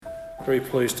Very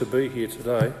pleased to be here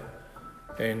today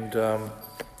and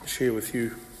share with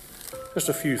you just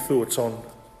a few thoughts on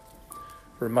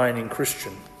remaining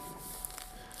Christian.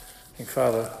 I think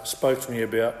Father spoke to me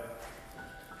about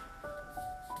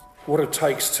what it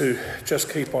takes to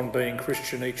just keep on being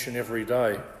Christian each and every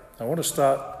day. I want to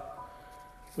start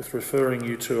with referring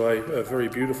you to a very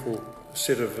beautiful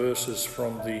set of verses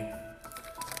from the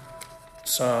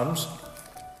Psalms.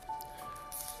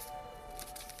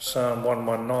 Psalm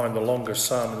 119, the longest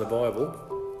psalm in the Bible.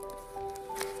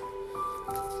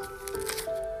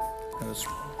 And it's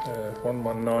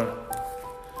 119.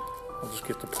 I'll just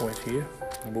get the point here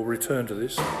and we'll return to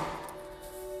this.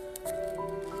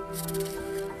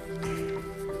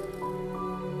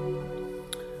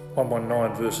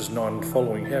 Verses 9 and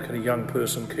following. How can a young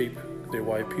person keep their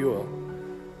way pure?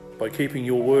 By keeping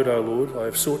your word, O Lord. I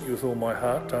have sought you with all my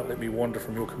heart. Don't let me wander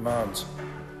from your commands.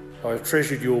 I have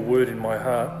treasured your word in my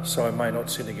heart, so I may not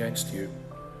sin against you.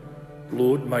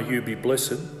 Lord, may you be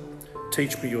blessed.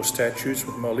 Teach me your statutes.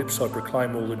 With my lips I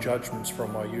proclaim all the judgments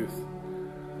from my youth.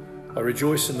 I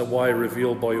rejoice in the way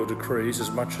revealed by your decrees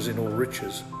as much as in all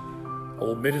riches. I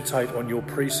will meditate on your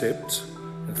precepts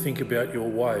and think about your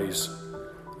ways.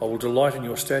 I will delight in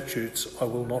your statutes. I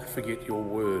will not forget your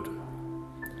word.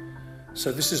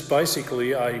 So this is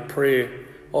basically a prayer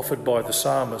offered by the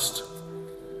psalmist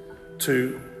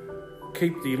to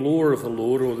keep the law of the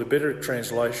Lord, or the better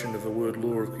translation of the word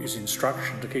law is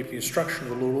instruction, to keep the instruction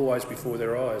of the Lord always before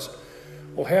their eyes.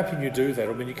 Well, how can you do that?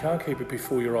 I mean, you can't keep it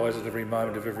before your eyes at every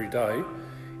moment of every day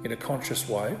in a conscious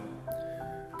way.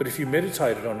 But if you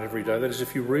meditate on it every day, that is,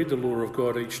 if you read the law of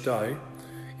God each day,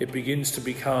 it begins to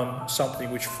become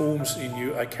something which forms in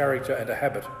you a character and a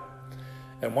habit.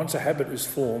 And once a habit is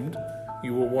formed,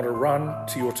 you will want to run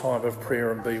to your time of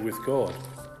prayer and be with God.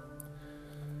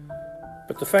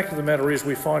 But the fact of the matter is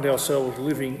we find ourselves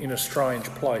living in a strange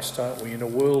place, don't we? In a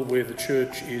world where the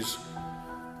church is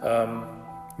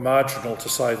marginal, to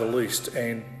say the least,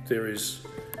 and there is,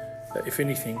 if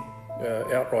anything,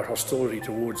 outright hostility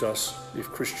towards us if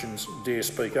Christians dare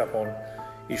speak up on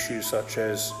issues such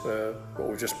as what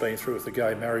we've just been through with the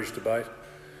gay marriage debate,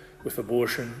 with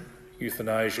abortion,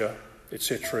 euthanasia,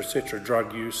 etc.,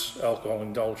 drug use, alcohol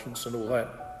indulgence and all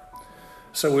that.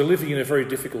 So we're living in a very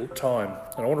difficult time.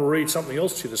 And I want to read something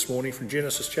else to you this morning from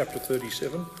Genesis chapter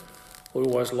 37. I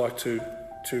always like to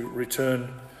return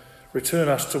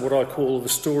us to what I call the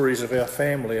stories of our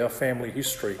family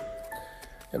history.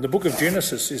 And the book of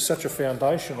Genesis is such a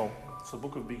foundational, it's the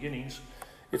book of beginnings,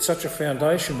 it's such a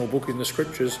foundational book in the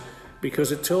scriptures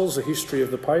because it tells the history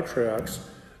of the patriarchs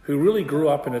who really grew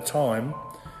up in a time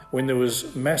when there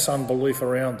was mass unbelief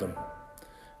around them.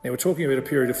 Now, we're talking about a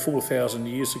period of 4,000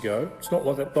 years ago. It's not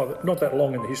that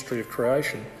long in the history of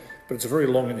creation, but it's very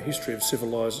long in the history of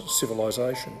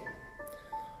civilization.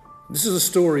 This is the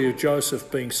story of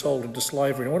Joseph being sold into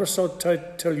slavery. And I want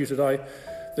to tell you today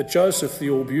that Joseph,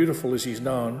 the All-Beautiful as he's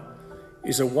known,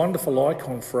 is a wonderful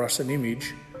icon for us, an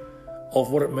image of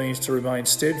what it means to remain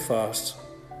steadfast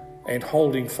and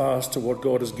holding fast to what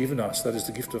God has given us, that is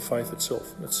the gift of faith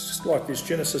itself. And it's just like this,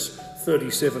 Genesis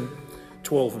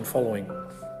 37:12 and following.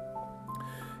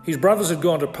 His brothers had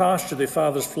gone to pasture their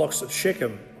father's flocks at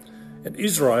Shechem, and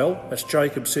Israel, as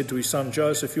Jacob said to his son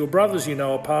Joseph, your brothers, you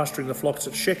know, are pasturing the flocks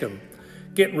at Shechem.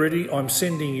 Get ready, I'm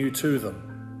sending you to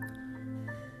them.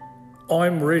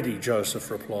 I'm ready, Joseph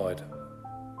replied.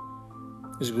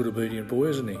 He's a good obedient boy,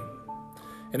 isn't he?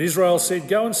 And Israel said,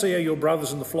 go and see how your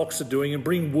brothers and the flocks are doing and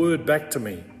bring word back to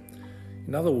me.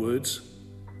 In other words,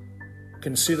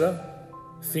 consider,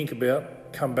 think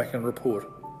about, come back and report.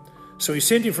 So he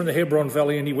sent him from the Hebron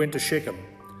valley and he went to Shechem.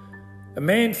 A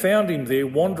man found him there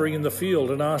wandering in the field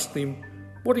and asked him,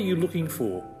 what are you looking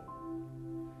for?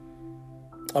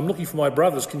 I'm looking for my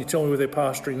brothers. Can you tell me where they're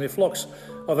pasturing their flocks?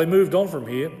 Oh, they moved on from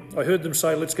here. I heard them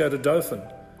say, let's go to Dothan.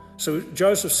 So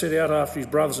Joseph set out after his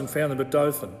brothers and found them at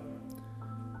Dothan.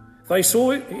 They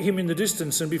saw him in the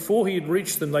distance, and before he had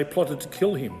reached them, they plotted to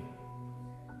kill him.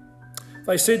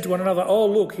 They said to one another, oh,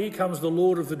 look, here comes the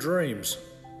Lord of the dreams.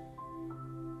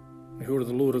 Who are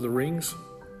the Lord of the rings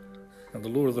and the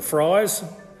Lord of the fries?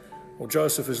 Well,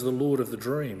 Joseph is the Lord of the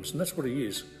dreams, and that's what he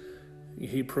is.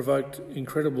 He provoked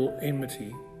incredible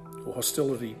enmity or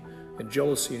hostility and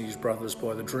jealousy in his brothers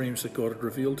by the dreams that God had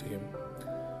revealed to him.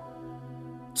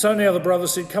 So now the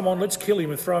brothers said, come on, let's kill him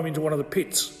and throw him into one of the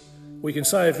pits. We can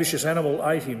say a vicious animal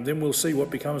ate him, then we'll see what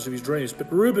becomes of his dreams.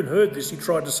 But Reuben heard this, he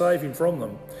tried to save him from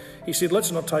them. He said,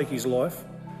 let's not take his life.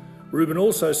 Reuben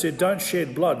also said, don't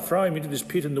shed blood, throw him into this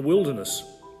pit in the wilderness.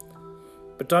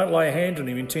 But don't lay a hand on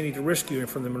him, intending to rescue him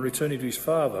from them and return him to his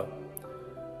father.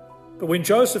 But when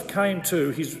Joseph came to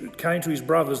his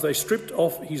brothers, they stripped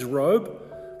off his robe,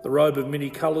 the robe of many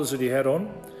colours that he had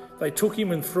on. They took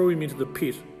him and threw him into the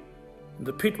pit. And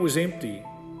the pit was empty,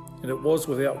 and it was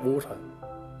without water.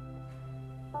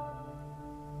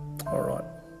 All right.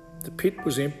 The pit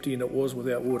was empty and it was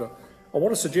without water. I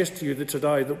want to suggest to you that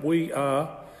today that we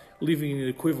are living in the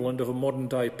equivalent of a modern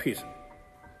day pit.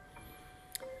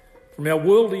 From our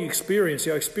worldly experience,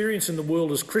 our experience in the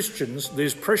world as Christians,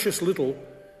 there's precious little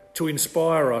to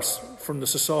inspire us from the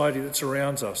society that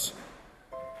surrounds us.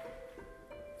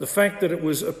 The fact that it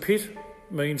was a pit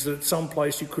means that it's some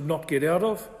place you could not get out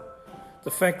of.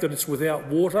 The fact that it's without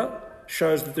water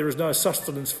shows that there is no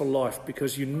sustenance for life,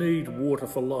 because you need water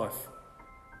for life.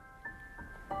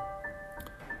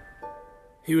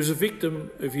 He was a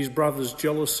victim of his brother's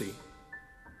jealousy.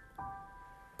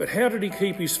 But how did he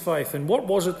keep his faith? And what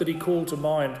was it that he called to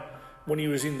mind when he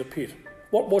was in the pit?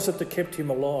 What was it that kept him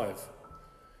alive?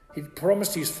 He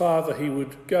promised his father he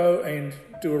would go and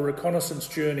do a reconnaissance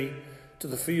journey to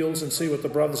the fields and see what the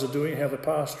brothers are doing, how the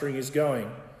pasturing is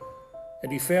going.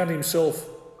 And he found himself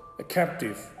a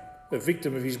captive, a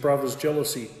victim of his brother's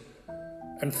jealousy,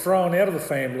 and thrown out of the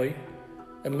family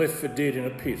and left for dead in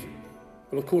a pit.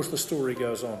 Well, of course, the story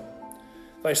goes on.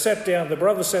 The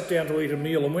brothers sat down to eat a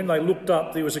meal, and when they looked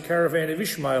up, there was a caravan of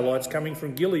Ishmaelites coming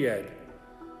from Gilead.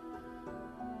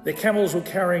 Their camels were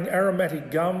carrying aromatic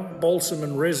gum, balsam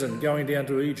and resin going down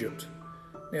to Egypt.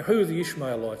 Now, who are the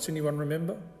Ishmaelites? Anyone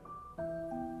remember?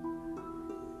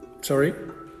 Sorry?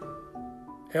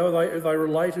 How are they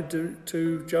related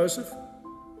to Joseph?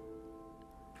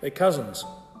 They're cousins.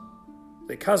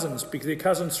 They're cousins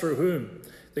through whom?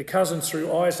 They're cousins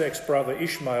through Isaac's brother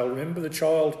Ishmael. Remember the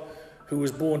child who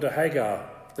was born to Hagar?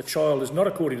 The child is not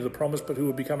according to the promise, but who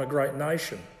will become a great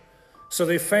nation. So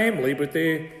they're family, but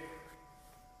they're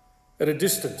at a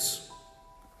distance.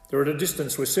 They're at a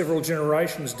distance. We're several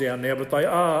generations down now, but they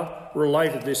are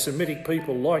related. They're Semitic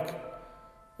people like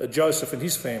Joseph and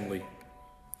his family.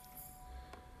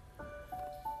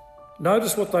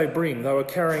 Notice what they bring. They were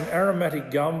carrying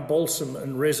aromatic gum, balsam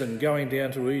and resin going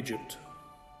down to Egypt.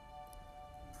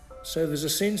 So there's a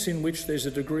sense in which there's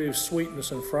a degree of sweetness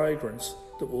and fragrance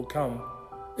that will come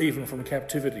even from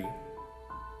captivity.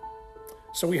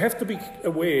 So we have to be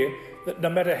aware that no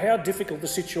matter how difficult the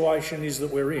situation is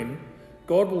that we're in,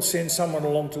 God will send someone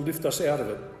along to lift us out of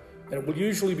it. And it will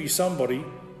usually be somebody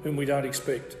whom we don't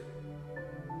expect.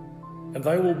 And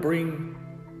they will bring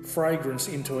fragrance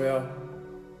into our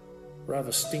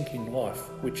rather stinking life,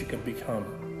 which it can become.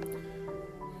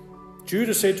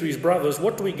 Judah said to his brothers,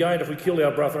 "What do we gain if we kill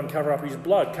our brother and cover up his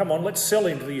blood? Come on, let's sell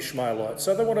him to the Ishmaelites."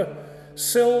 So they want to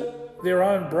sell their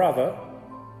own brother,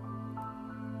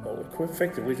 well,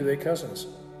 effectively to their cousins.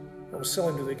 They want to sell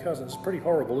him to their cousins. It's pretty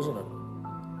horrible, isn't it?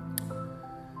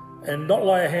 And not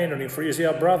lay a hand on him, for he is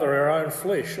our brother, our own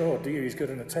flesh. Oh dear, he's got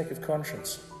an attack of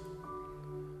conscience.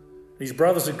 His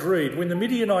brothers agreed. When the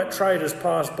Midianite traders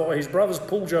passed by, his brothers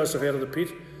pulled Joseph out of the pit,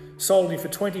 sold him for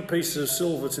 20 pieces of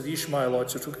silver to the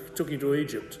Ishmaelites who took him to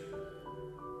Egypt.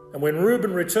 And when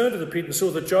Reuben returned to the pit and saw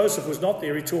that Joseph was not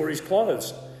there, he tore his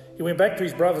clothes. He went back to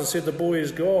his brothers and said, "The boy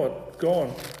is gone.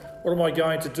 What am I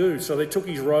going to do?" So they took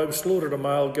his robe, slaughtered a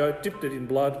male goat, dipped it in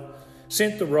blood,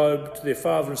 sent the robe to their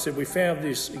father and said, "We found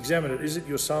this. Examine it. Is it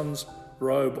your son's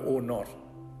robe or not?"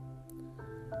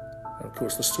 And of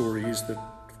course the story is that,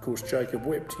 of course, Jacob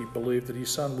wept. He believed that his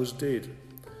son was dead.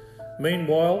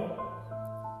 Meanwhile,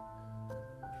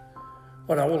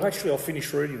 I'll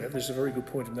finish reading that. There's a very good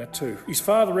point in that too. His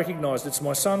father recognised, "It's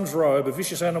my son's robe. A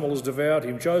vicious animal has devoured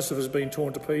him. Joseph has been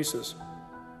torn to pieces."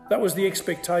 That was the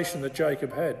expectation that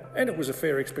Jacob had. And it was a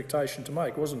fair expectation to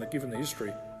make, wasn't it, given the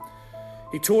history?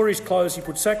 He tore his clothes, he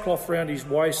put sackcloth round his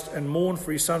waist and mourned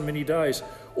for his son many days.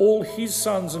 All his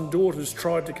sons and daughters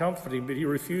tried to comfort him, but he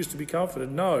refused to be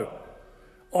comforted. "No,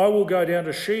 I will go down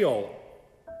to Sheol."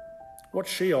 What's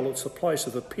Sheol? It's the place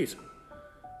of the pit,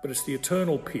 but it's the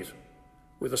eternal pit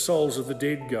where the souls of the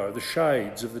dead go, the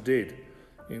shades of the dead.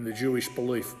 In the Jewish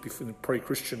belief, in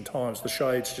pre-Christian times, the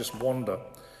shades just wander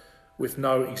with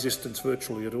no existence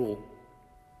virtually at all.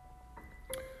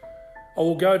 "I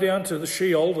will go down to the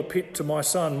Sheol, the pit, to my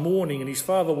son, mourning," and his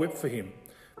father wept for him.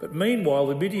 But meanwhile,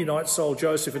 the Midianites sold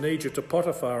Joseph in Egypt to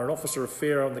Potiphar, an officer of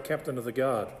Pharaoh and the captain of the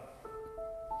guard.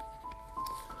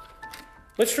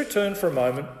 Let's return for a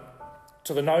moment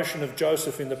to the notion of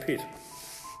Joseph in the pit.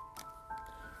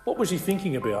 What was he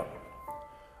thinking about?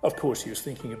 Of course he was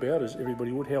thinking about, as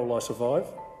everybody would, how will I survive?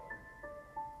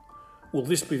 Will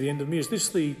this be the end of me? Is this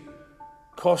the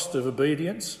cost of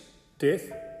obedience?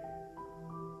 Death?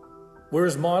 Where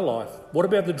is my life? What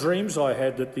about the dreams I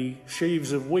had that the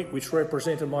sheaves of wheat which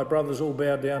represented my brothers all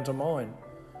bowed down to mine?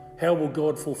 how will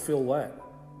God fulfill that?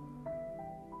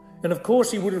 And of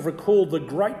course he would have recalled the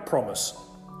great promise,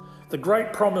 the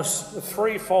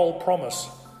threefold promise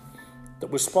that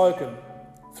was spoken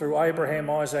through Abraham,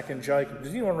 Isaac and Jacob.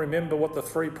 Does anyone remember what the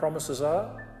three promises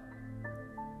are?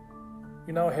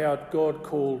 You know how God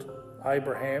called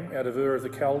Abraham out of Ur of the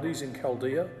Chaldees in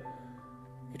Chaldea?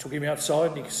 He took him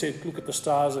outside and he said, look at the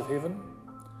stars of heaven.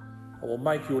 I will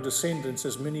make your descendants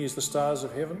as many as the stars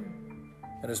of heaven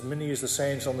and as many as the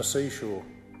sands on the seashore.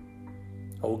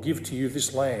 I will give to you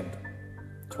this land.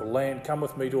 Come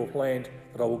with me to a land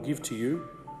that I will give to you,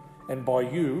 and by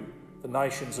you the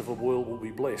nations of the world will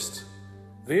be blessed.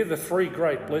 They're the three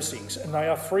great blessings, and they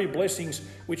are three blessings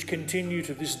which continue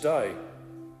to this day.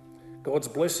 God's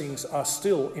blessings are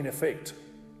still in effect.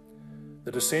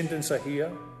 The descendants are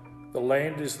here, the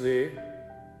land is there,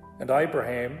 and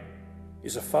Abraham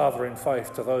is a father in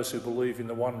faith to those who believe in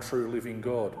the one true living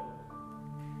God.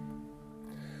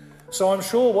 So I'm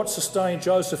sure what sustained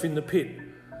Joseph in the pit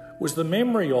was the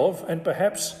memory of, and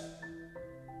perhaps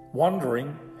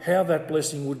wondering how that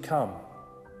blessing would come.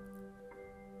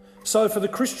 So for the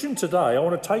Christian today, I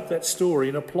want to take that story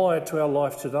and apply it to our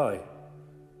life today.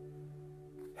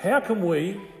 How can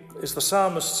we, as the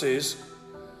psalmist says,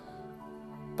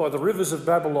 by the rivers of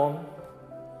Babylon,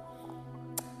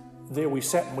 there we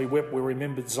sat and we wept, we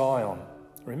remembered Zion.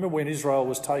 Remember when Israel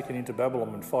was taken into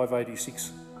Babylon in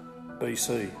 586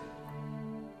 BC?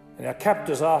 And our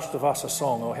captors asked of us a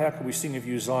song, or how can we sing of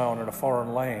you, Zion, in a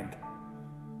foreign land?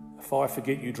 If I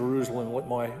forget you, Jerusalem, let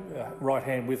my right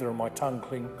hand wither and my tongue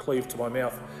cleave to my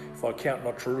mouth, if I count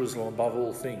not Jerusalem above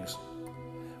all things.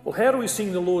 Well, how do we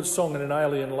sing the Lord's song in an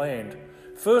alien land?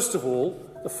 First of all,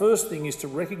 the first thing is to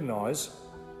recognise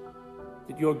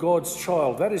that you're God's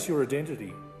child. That is your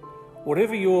identity.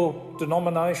 Whatever your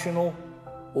denominational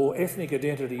or ethnic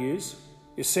identity is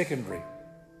secondary.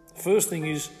 The first thing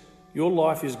is your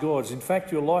life is God's. In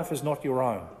fact, your life is not your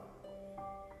own.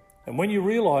 And when you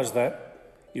realise that,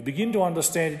 you begin to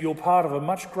understand that you're part of a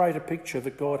much greater picture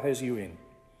that God has you in.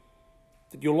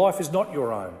 That your life is not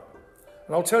your own.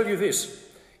 And I'll tell you this,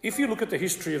 if you look at the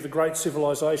history of the great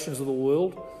civilisations of the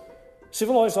world,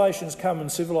 civilisations come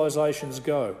and civilisations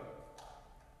go.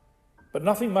 But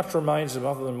nothing much remains of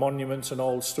them other than monuments and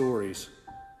old stories.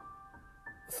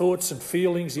 The thoughts and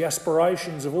feelings, the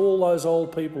aspirations of all those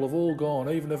old people have all gone,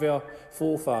 even of our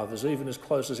forefathers, even as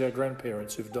close as our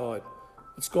grandparents who've died.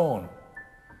 It's gone.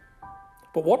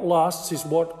 But what lasts is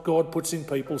what God puts in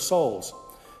people's souls.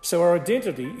 So our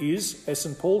identity is, as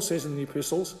St. Paul says in the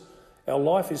epistles, our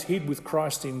life is hid with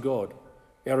Christ in God.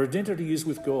 Our identity is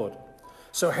with God.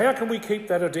 So how can we keep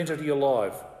that identity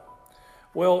alive?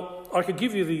 Well, I could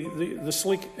give you the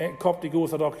slick Coptic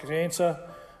Orthodox answer.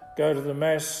 Go to the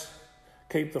Mass,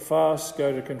 keep the fast,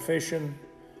 go to confession,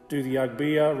 do the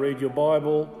Agbiya, read your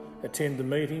Bible, attend the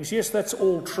meetings. Yes, that's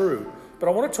all true. But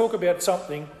I want to talk about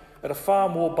something at a far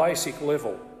more basic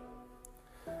level.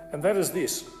 And that is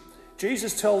this.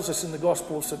 Jesus tells us in the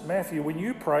Gospel of St. Matthew, when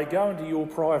you pray, go into your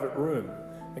private room,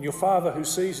 and your Father who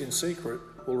sees in secret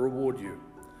will reward you.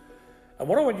 And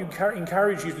what I want to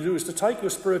encourage you to do is to take your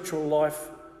spiritual life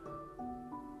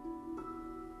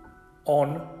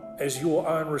on as your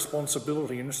own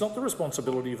responsibility. And it's not the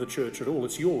responsibility of the church at all,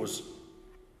 it's yours.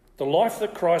 The life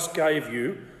that Christ gave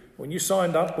you when you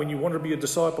signed up, when you wanted to be a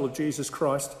disciple of Jesus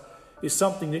Christ, is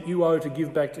something that you owe to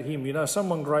give back to him. You know,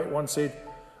 someone great once said,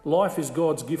 life is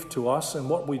God's gift to us, and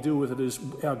what we do with it is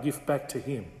our gift back to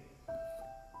him.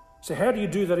 So how do you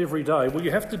do that every day? Well,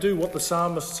 you have to do what the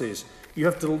psalmist says. You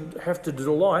have to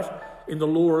delight in the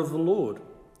law of the Lord.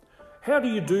 How do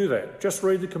you do that? Just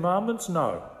read the commandments?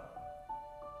 No.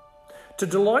 To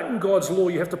delight in God's law,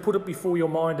 you have to put it before your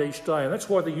mind each day, and that's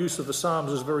why the use of the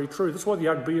Psalms is very true. That's why the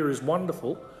Agbiya is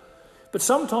wonderful. But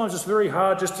sometimes it's very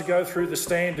hard just to go through the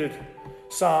standard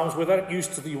Psalms without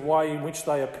used to the way in which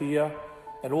they appear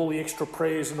and all the extra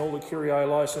prayers and all the Kyrie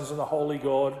eleisons and the Holy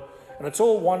God. And it's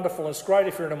all wonderful, and it's great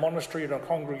if you're in a monastery or a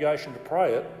congregation to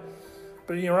pray it.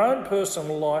 But in your own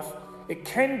personal life, it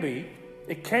can be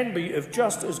of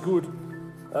just as good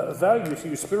value to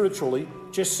you spiritually,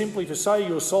 just simply to say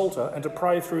your Psalter and to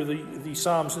pray through the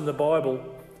Psalms in the Bible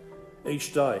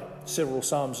each day, several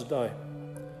Psalms a day.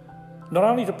 Not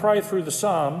only to pray through the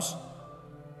Psalms,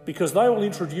 because they will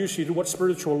introduce you to what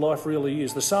spiritual life really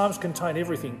is. The Psalms contain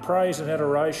everything, praise and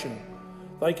adoration.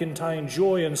 They contain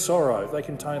joy and sorrow. They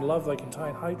contain love. They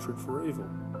contain hatred for evil.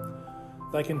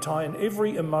 They contain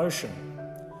every emotion.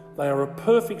 They are a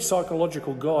perfect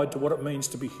psychological guide to what it means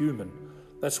to be human.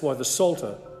 That's why the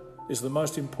Psalter is the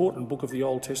most important book of the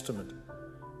Old Testament.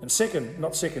 And second,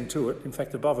 not second to it, in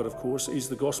fact above it, of course, is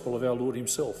the Gospel of our Lord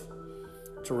himself.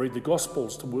 To read the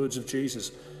Gospels, the words of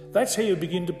Jesus. That's how you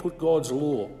begin to put God's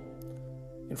law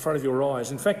in front of your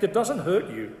eyes. In fact, it doesn't hurt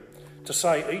you to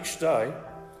say each day,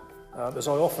 as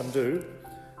I often do,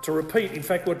 to repeat, in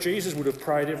fact, what Jesus would have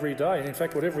prayed every day, and in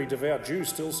fact, what every devout Jew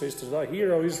still says today.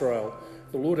 Hear, O Israel,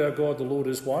 the Lord our God, the Lord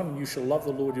is one. You shall love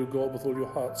the Lord your God with all your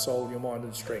heart, soul, your mind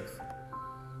and strength.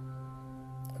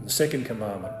 And the second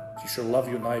commandment, you shall love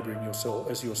your neighbour and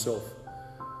yourself as yourself.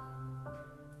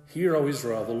 Hear, O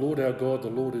Israel, the Lord our God, the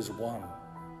Lord is one.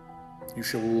 You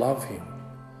shall love him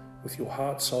with your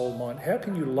heart, soul, mind. How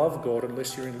can you love God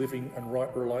unless you're in living and right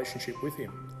relationship with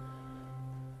him?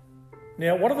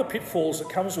 Now, one of the pitfalls that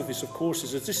comes with this, of course,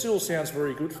 is that this all sounds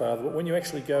very good, Father, but when you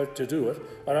actually go to do it,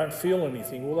 I don't feel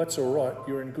anything. Well, that's all right.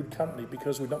 You're in good company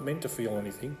because we're not meant to feel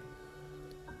anything.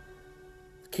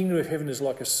 The kingdom of heaven is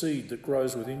like a seed that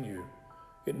grows within you.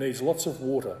 It needs lots of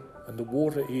water, and the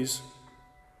water is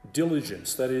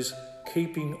diligence, that is,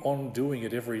 keeping on doing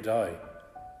it every day.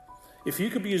 If you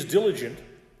could be as diligent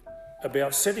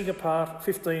about setting apart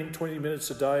 15, 20 minutes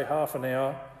a day, half an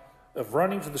hour, of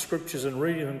running to the scriptures and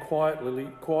reading them quietly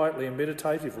and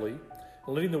meditatively,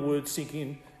 and letting the word sink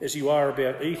in as you are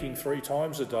about eating 3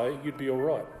 times a day, you'd be all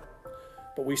right.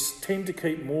 But we tend to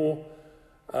keep more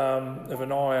of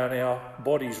an eye on our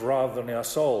bodies rather than our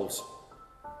souls.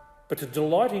 But to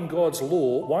delight in God's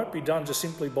law won't be done just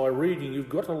simply by reading. You've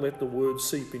got to let the word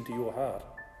seep into your heart.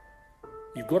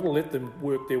 You've got to let them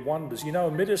work their wonders. You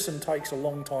know, medicine takes a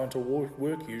long time to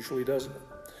work usually, doesn't it?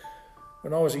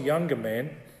 When I was a younger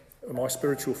man, my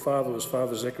spiritual father was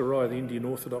Father Zechariah, the Indian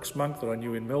Orthodox monk that I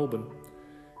knew in Melbourne,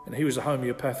 and he was a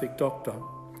homeopathic doctor.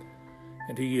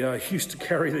 And he used to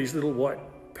carry these little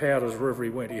white powders wherever he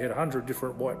went. He had 100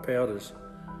 different white powders.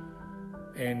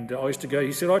 And I used to go,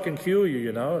 he said, I can cure you,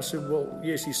 you know. I said, well,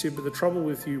 yes. He said, but the trouble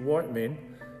with you white men,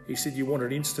 he said, you want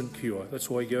an instant cure. That's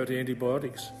why you go to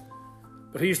antibiotics.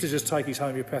 But he used to just take his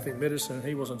homeopathic medicine and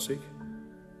he wasn't sick.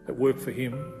 It worked for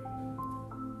him.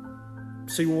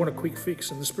 See, we want a quick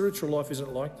fix, and the spiritual life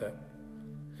isn't like that.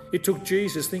 It took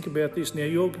Jesus, think about this now,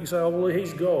 you can say, oh, well,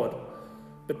 he's God,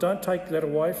 but don't take that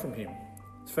away from him.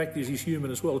 The fact is, he's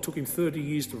human as well. It took him 30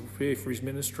 years to prepare for his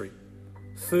ministry,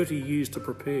 30 years to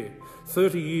prepare,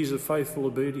 30 years of faithful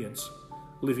obedience,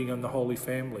 living in the Holy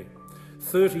Family,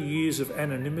 30 years of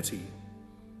anonymity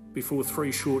before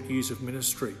 3 short years of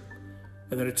ministry,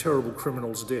 and then a terrible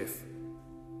criminal's death.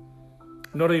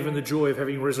 Not even the joy of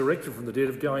having resurrected from the dead,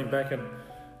 of going back and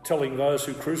telling those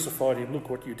who crucified him, look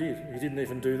what you did. He didn't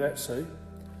even do that, see?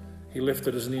 He left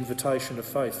it as an invitation of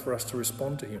faith for us to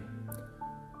respond to him.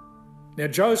 Now,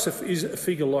 Joseph is a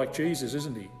figure like Jesus,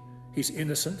 isn't he? He's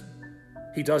innocent.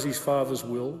 He does his father's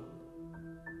will.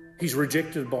 He's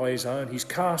rejected by his own. He's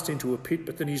cast into a pit,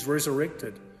 but then he's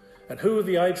resurrected. And who are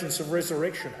the agents of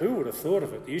resurrection? Who would have thought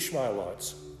of it? The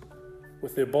Ishmaelites,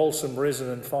 with their balsam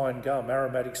resin and fine gum,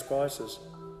 aromatic spices.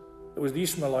 It was the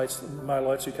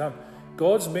Ishmaelites who come.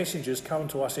 God's messengers come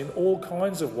to us in all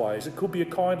kinds of ways. It could be a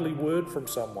kindly word from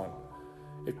someone.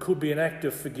 It could be an act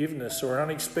of forgiveness or an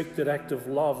unexpected act of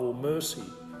love or mercy.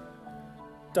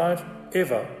 Don't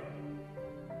ever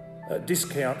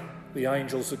discount the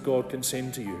angels that God can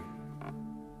send to you.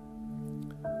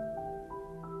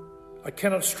 I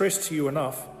cannot stress to you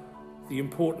enough the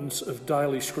importance of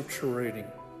daily scripture reading.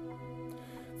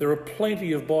 There are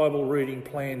plenty of Bible reading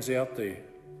plans out there,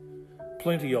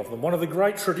 plenty of them. One of the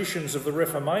great traditions of the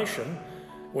Reformation,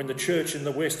 when the church in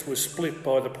the West was split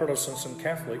by the Protestants and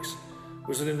Catholics,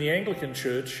 was that in the Anglican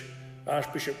Church,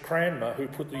 Archbishop Cranmer, who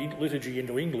put the liturgy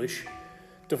into English,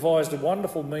 devised a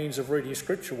wonderful means of reading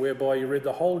Scripture whereby you read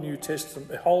the whole New Testament,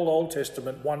 the whole Old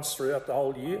Testament once throughout the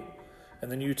whole year,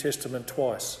 and the New Testament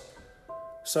twice.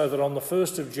 So that on the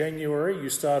 1st of January, you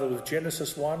started with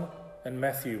Genesis 1 and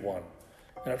Matthew 1.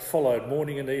 And it followed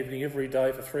morning and evening every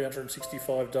day for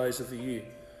 365 days of the year.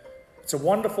 It's a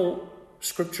wonderful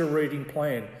scripture reading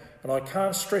plan, and I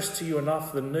can't stress to you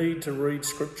enough the need to read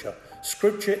scripture.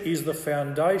 Scripture is the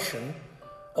foundation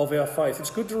of our faith. It's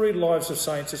good to read Lives of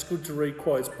Saints, it's good to read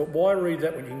quotes, but why read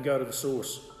that when you can go to the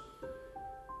source?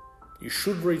 You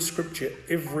should read scripture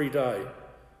every day.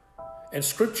 And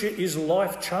scripture is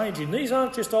life-changing. These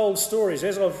aren't just old stories.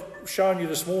 As I've shown you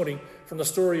this morning from the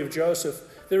story of Joseph,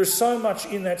 there is so much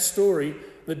in that story,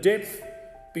 the depth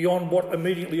beyond what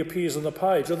immediately appears on the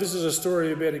page. Oh, this is a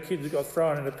story about a kid that got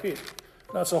thrown in a pit.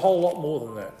 No, it's a whole lot more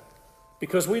than that.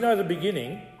 Because we know the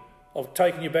beginning of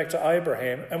taking you back to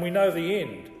Abraham, and we know the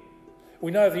end.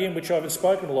 We know the end, which I haven't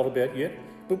spoken a lot about yet.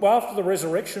 But after the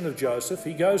resurrection of Joseph,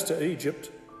 he goes to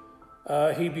Egypt.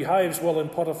 He behaves well in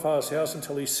Potiphar's house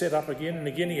until he's set up again, and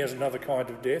again he has another kind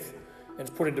of death and is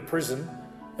put into prison.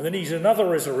 And then he's another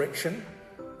resurrection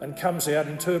and comes out,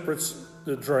 interprets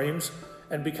the dreams,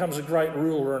 and becomes a great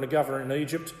ruler and a governor in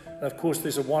Egypt. And of course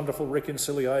there's a wonderful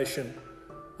reconciliation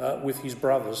with his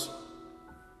brothers,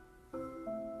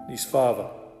 his father.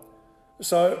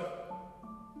 So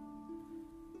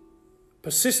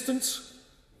persistence,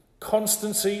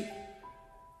 constancy,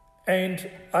 and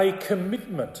a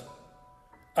commitment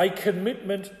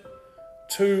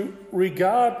to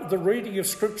regard the reading of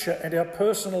Scripture and our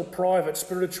personal, private,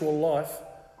 spiritual life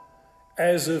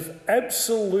as of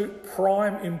absolute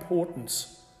prime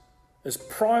importance, as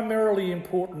primarily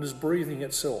important as breathing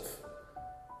itself.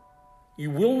 You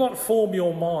will not form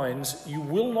your minds, you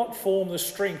will not form the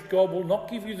strength, God will not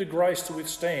give you the grace to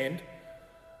withstand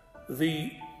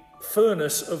the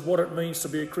furnace of what it means to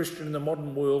be a Christian in the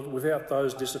modern world without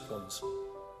those disciplines.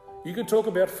 You can talk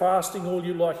about fasting all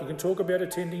you like, you can talk about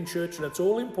attending church, and it's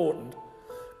all important,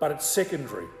 but it's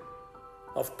secondary.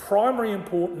 Of primary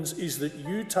importance is that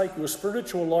you take your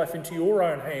spiritual life into your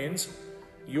own hands.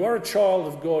 You are a child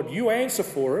of God, you answer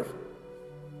for it,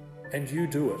 and you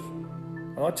do it.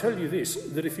 And I tell you this,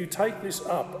 that if you take this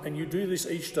up and you do this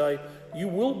each day, you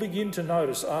will begin to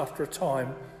notice after a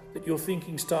time that your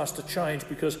thinking starts to change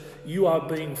because you are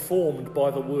being formed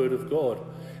by the Word of God.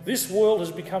 This world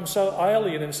has become so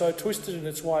alien and so twisted in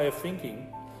its way of thinking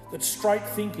that straight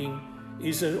thinking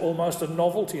is almost a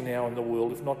novelty now in the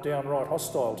world, if not downright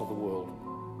hostile to the world.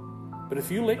 But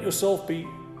if you let yourself be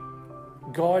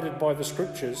guided by the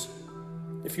Scriptures,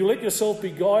 if you let yourself be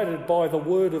guided by the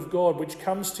Word of God which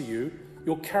comes to you,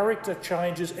 your character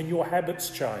changes and your habits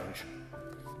change.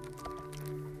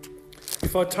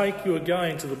 If I take you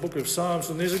again to the book of Psalms,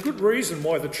 and there's a good reason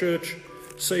why the church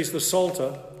sees the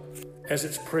Psalter as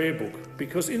its prayer book,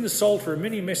 because in the Psalter are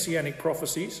many messianic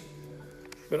prophecies,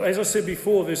 but as I said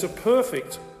before, there's a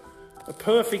perfect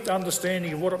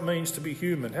understanding of what it means to be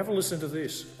human. Have a listen to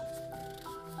this.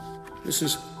 This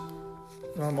is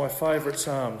one of my favourite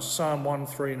Psalms, Psalm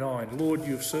 139. Lord,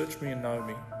 you've searched me and know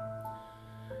me.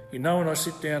 You know when I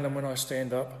sit down and when I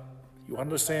stand up. You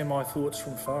understand my thoughts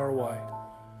from far away.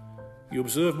 You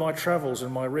observe my travels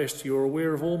and my rest. You are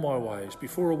aware of all my ways.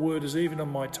 Before a word is even on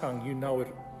my tongue, you know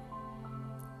it.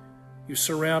 You've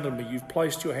surrounded me. You've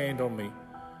placed your hand on me.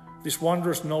 This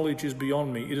wondrous knowledge is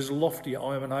beyond me. It is lofty.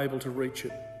 I am unable to reach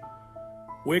it.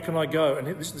 Where can I go? And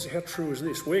this is how true is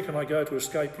this. Where can I go to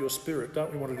escape your spirit?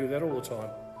 Don't we want to do that all the time?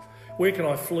 Where can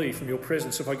I flee from your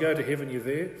presence? If I go to heaven, you're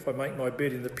there. If I make my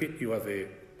bed in the pit, you are there.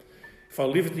 If I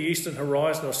live at the eastern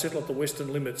horizon or settle at the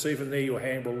western limits, even there your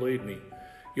hand will lead me.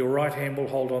 Your right hand will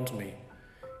hold on to me.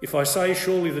 If I say,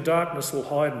 surely the darkness will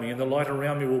hide me and the light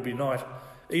around me will be night,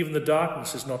 even the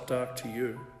darkness is not dark to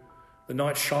you. The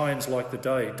night shines like the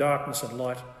day. Darkness and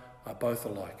light are both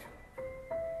alike.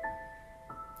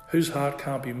 Whose heart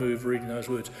can't be moved reading those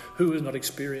words? Who has not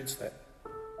experienced that?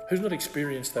 Who's not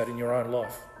experienced that in your own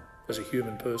life as a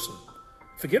human person?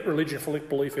 Forget religion, forget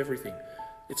belief, everything.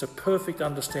 It's a perfect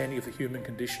understanding of the human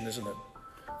condition, isn't it?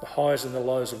 The highs and the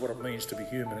lows of what it means to be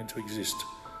human and to exist.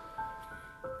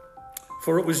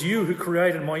 For it was you who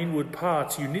created my inward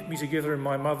parts. You knit me together in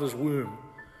my mother's womb.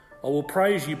 I will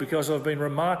praise you because I've been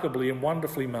remarkably and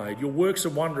wonderfully made. Your works are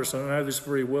wondrous, and I know this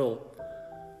very well.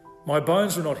 My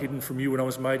bones were not hidden from you when I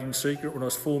was made in secret, when I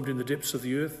was formed in the depths of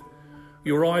the earth.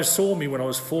 Your eyes saw me when I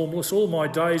was formless. All my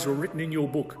days were written in your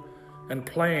book and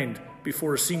planned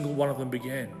before a single one of them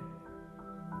began.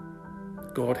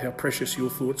 God, how precious your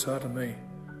thoughts are to me.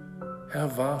 How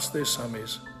vast their sum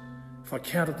is. If I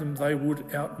counted them, they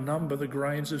would outnumber the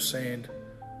grains of sand.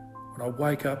 When I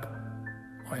wake up,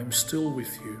 I am still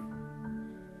with you.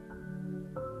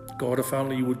 God, if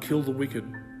only you would kill the wicked.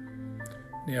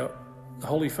 Now, the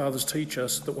Holy Fathers teach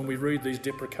us that when we read these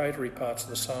deprecatory parts of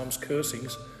the Psalms,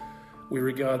 cursings, we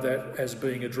regard that as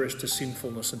being addressed to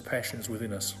sinfulness and passions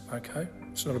within us, okay?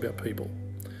 It's not about people.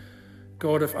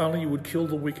 God, if only you would kill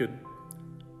the wicked.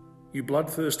 You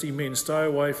bloodthirsty men, stay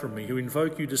away from me, who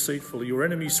invoke you deceitfully. Your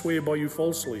enemies swear by you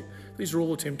falsely. These are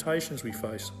all the temptations we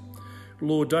face.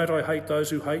 Lord, don't I hate those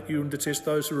who hate you and detest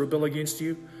those who rebel against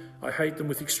you? I hate them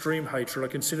with extreme hatred.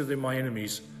 I consider them my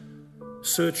enemies.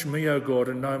 Search me, O God,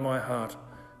 and know my heart.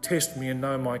 Test me and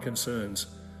know my concerns.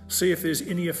 See if there's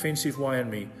any offensive way in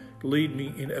me. Lead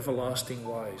me in everlasting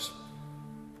ways.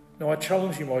 Now I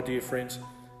challenge you, my dear friends,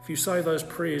 if you say those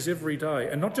prayers every day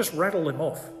and not just rattle them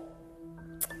off.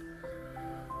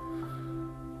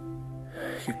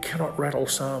 You cannot rattle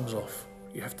Psalms off.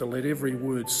 You have to let every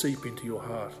word seep into your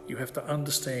heart. You have to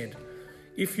understand.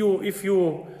 If you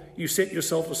set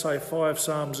yourself to say 5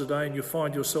 Psalms a day and you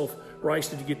find yourself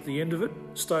racing to get to the end of it,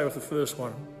 stay with the first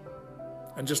one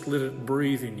and just let it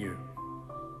breathe in you.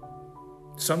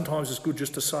 Sometimes it's good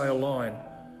just to say a line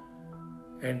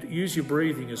and use your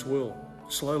breathing as well.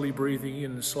 slowly breathing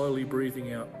in and slowly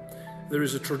breathing out. There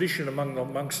is a tradition among the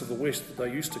monks of the West that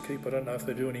they used to keep, I don't know if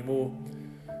they do anymore,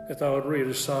 that they would read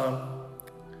a psalm,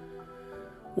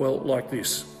 well, like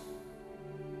this.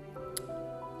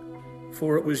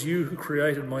 For it was you who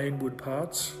created my inward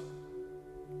parts.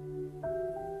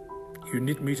 You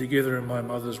knit me together in my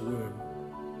mother's womb.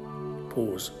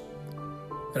 Pause.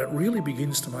 And it really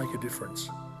begins to make a difference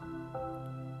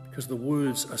because the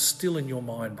words are still in your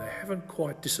mind. They haven't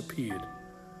quite disappeared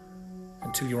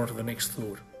until you're on to the next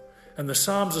thought. And the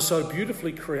Psalms are so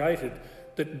beautifully created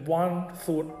that one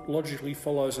thought logically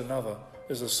follows another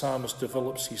as the psalmist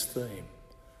develops his theme.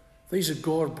 These are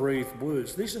God-breathed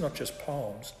words. These are not just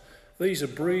poems. These are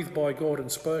breathed by God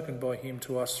and spoken by him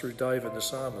to us through David the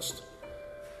psalmist.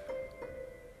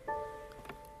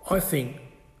 I think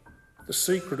the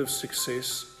secret of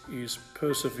success is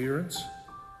perseverance.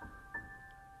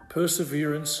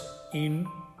 Perseverance in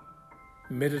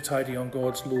meditating on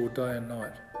God's law day and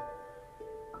night,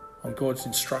 on God's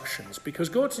instructions. Because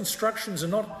God's instructions are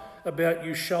not about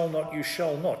you shall not, you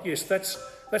shall not. Yes, that's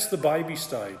the baby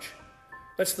stage.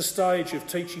 That's the stage of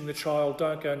teaching the child,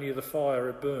 don't go near the fire,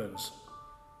 it burns.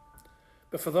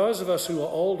 But for those of us who are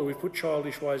older, we've put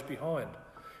childish ways behind.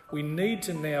 We need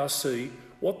to now see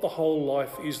what the whole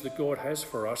life is that God has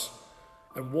for us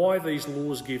and why these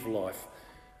laws give life.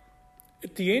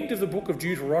 At the end of the book of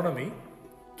Deuteronomy,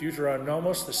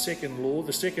 Deuteronomos, the second law,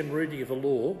 the second reading of the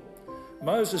law,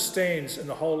 Moses stands in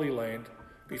the Holy Land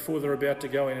before they're about to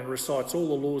go in and recites all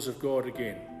the laws of God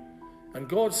again. And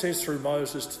God says through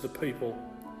Moses to the people,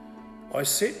 I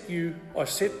set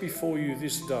before you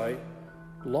this day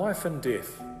life and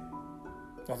death.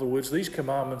 In other words, these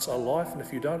commandments are life, and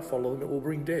if you don't follow them, it will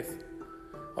bring death.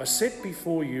 I set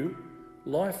before you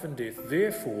life and death.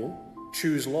 Therefore,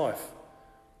 choose life,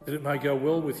 that it may go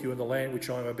well with you in the land which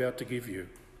I am about to give you.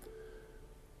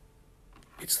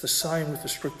 It's the same with the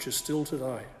scriptures still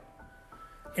today.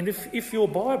 And if your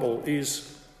Bible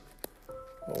is...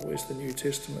 Oh, where's the New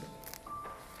Testament?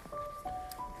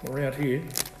 Around here.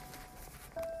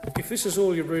 If this is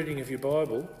all you're reading of your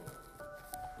Bible,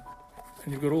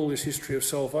 and you've got all this history of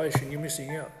salvation, you're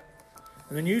missing out.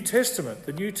 And the New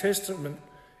Testament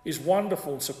is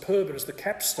wonderful and superb, and it's the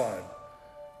capstone.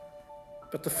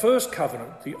 But the first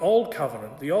covenant, the Old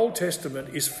Testament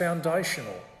is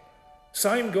foundational.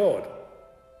 Same God,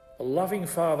 a loving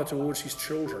father towards his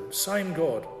children, same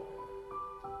God.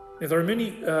 Now, there are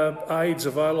many aids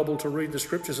available to read the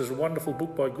scriptures. There's a wonderful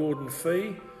book by Gordon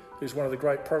Fee, who's one of the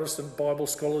great Protestant Bible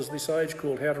scholars of this age,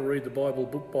 called How to Read the Bible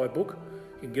Book by Book.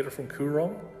 You can get it from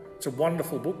Koorong. It's a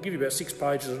wonderful book, give you about 6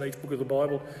 pages on each book of the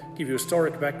Bible, give you a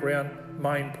historic background,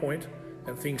 main point,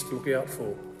 and things to look out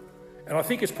for. And I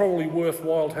think it's probably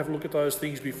worthwhile to have a look at those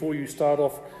things before you start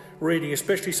off reading,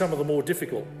 especially some of the more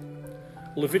difficult,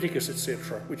 Leviticus,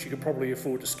 etc., which you can probably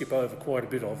afford to skip over quite a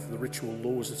bit of, the ritual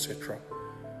laws, etc.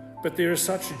 But there are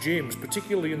such gems,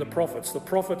 particularly in the prophets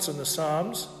and the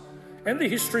Psalms, and the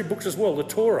history books as well. The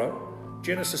Torah,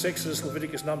 Genesis, Exodus,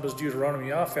 Leviticus, Numbers,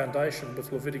 Deuteronomy are foundation,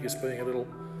 with Leviticus being a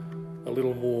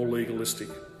little more legalistic.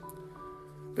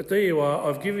 But there you are.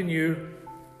 I've given you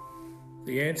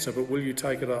the answer, but will you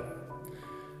take it up?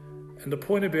 And the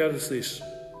point about it is this: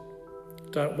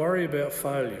 don't worry about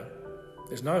failure.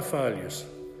 There's no failures.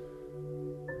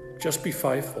 Just be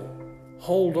faithful.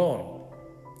 Hold on.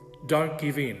 Don't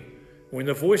give in. When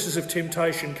the voices of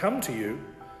temptation come to you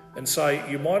and say,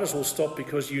 you might as well stop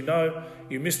because you know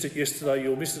you missed it yesterday,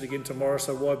 you'll miss it again tomorrow,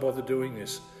 so why bother doing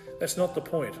this? That's not the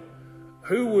point.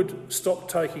 Who would stop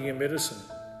taking a medicine?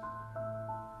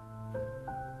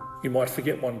 You might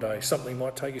forget one day, something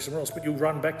might take you somewhere else, but you'll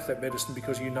run back to that medicine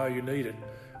because you know you need it.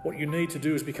 What you need to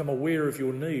do is become aware of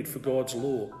your need for God's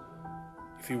law.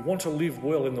 If you want to live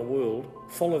well in the world,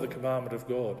 follow the commandment of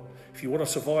God. If you want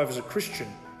to survive as a Christian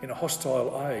in a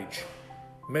hostile age,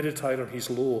 meditate on his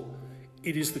law.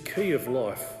 It is the key of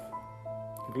life.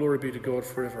 Glory be to God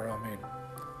forever. Amen.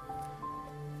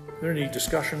 Are there any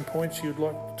discussion points you'd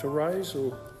like to raise?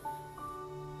 Or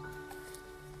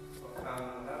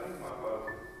Having my Bible,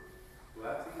 do I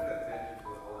have to give attention to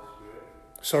the Holy Spirit?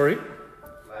 Sorry?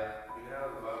 Like, you know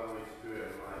the Bible Holy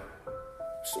Spirit,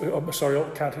 right? I'm sorry, I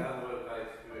can't hear.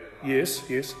 Yes. So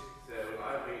when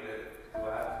I read it, do I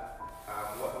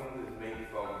have, what hinders me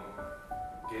from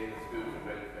getting spiritual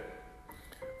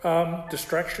benefit?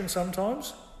 Distraction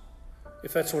sometimes,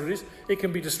 if that's what it is. It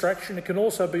can be distraction. It can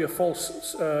also be a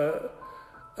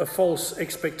false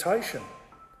expectation.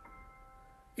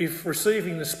 If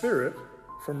receiving the Spirit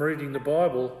from reading the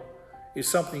Bible is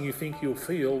something you think you'll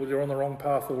feel, well, you're on the wrong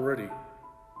path already.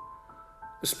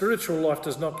 The spiritual life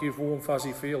does not give warm,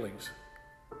 fuzzy feelings.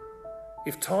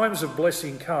 If times of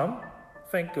blessing come,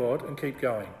 thank God, and keep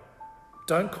going.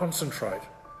 Don't concentrate.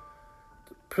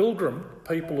 The pilgrim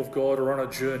people of God are on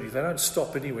a journey. They don't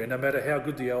stop anywhere, no matter how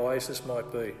good the oasis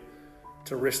might be,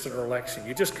 to rest and relax in.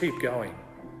 You just keep going.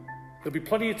 There'll be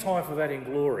plenty of time for that in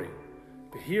glory.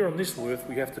 But here on this earth,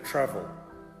 we have to travel.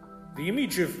 The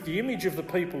image of the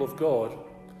people of God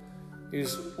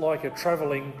is like a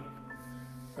travelling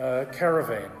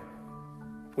caravan.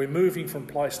 We're moving from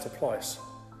place to place.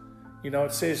 You know,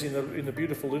 it says in the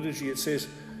beautiful liturgy, it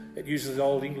uses the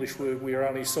old English word, we are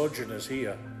only sojourners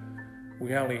here.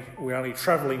 We're only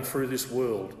travelling through this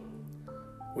world.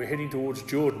 We're heading towards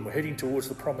Jordan. We're heading towards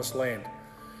the promised land.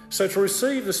 So to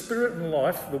receive the Spirit and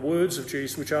life, the words of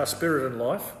Jesus, which are Spirit and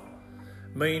life,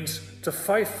 means to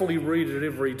faithfully read it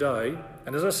every day.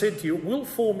 And as I said to you, it will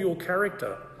form your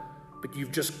character, but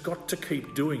you've just got to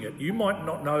keep doing it. You might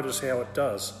not notice how it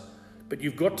does, but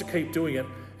you've got to keep doing it.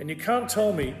 And you can't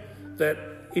tell me that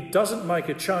it doesn't make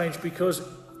a change, because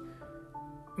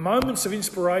moments of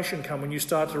inspiration come when you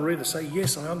start to read and say,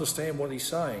 yes, I understand what he's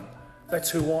saying. That's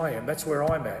who I am. That's where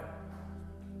I'm at.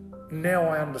 Now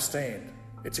I understand.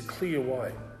 It's a clear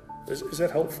way. Is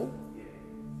that helpful? Yeah.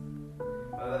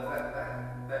 Well,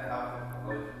 that helps the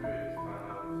Holy Spirit is kind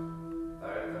of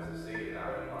direct us to see it in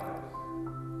our own lives.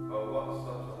 But what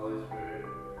stops the Holy Spirit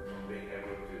from being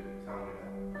able to tell me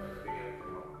that? Being able to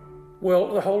help me?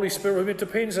 Well, the Holy Spirit, it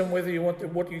depends on whether you want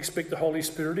what you expect the Holy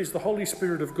Spirit is. The Holy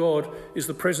Spirit of God is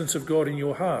the presence of God in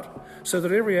your heart. So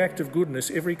that every act of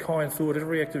goodness, every kind thought,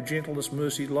 every act of gentleness,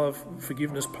 mercy, love,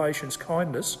 forgiveness, patience,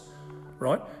 kindness,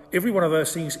 right? Every one of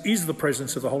those things is the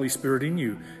presence of the Holy Spirit in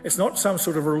you. It's not some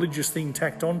sort of religious thing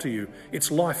tacked onto you.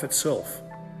 It's life itself,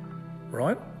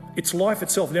 right? It's life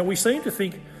itself. Now, we seem to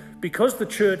think because the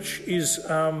church is,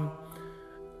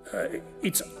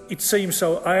 it seems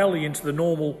so alien to the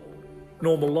normal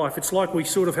life. It's like we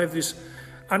sort of have this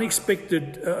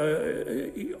unexpected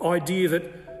idea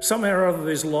that somehow or other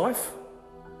there's life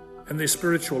and there's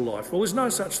spiritual life. Well, there's no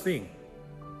such thing.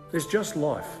 There's just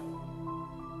life.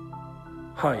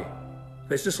 Hey,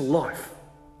 there's just life.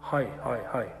 Hey,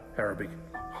 Arabic.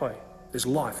 Hey, there's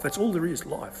life. That's all there is,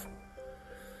 life.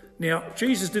 Now,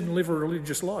 Jesus didn't live a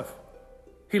religious life.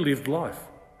 He lived life.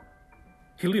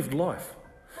 He lived life.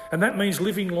 And that means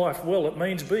living life well. It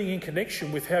means being in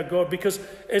connection with how God, because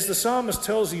as the psalmist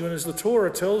tells you and as the Torah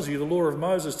tells you, the law of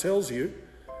Moses tells you,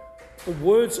 the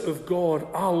words of God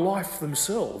are life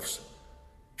themselves.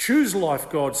 Choose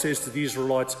life, God says to the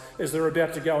Israelites as they're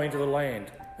about to go into the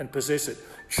land and possess it.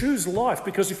 Choose life,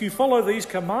 because if you follow these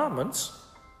commandments,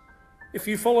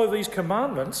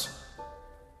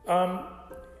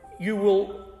 you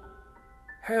will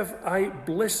have a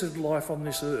blessed life on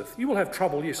this earth. You will have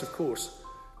trouble, yes, of course,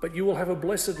 but you will have a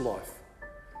blessed life.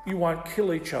 You won't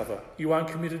kill each other. You won't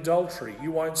commit adultery.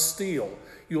 You won't steal.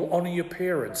 You'll honour your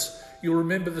parents. You'll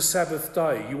remember the Sabbath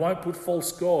day. You won't put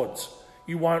false gods.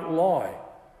 You won't lie.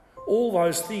 All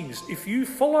those things. If you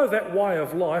follow that way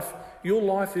of life, your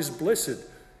life is blessed.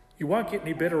 You won't get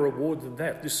any better reward than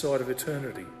that this side of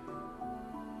eternity.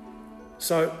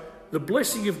 So the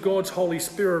blessing of God's Holy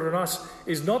Spirit on us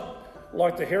is not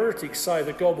like the heretics say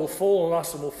that God will fall on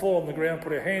us and we'll fall on the ground,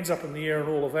 put our hands up in the air and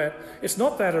all of that. It's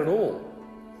not that at all.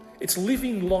 It's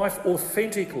living life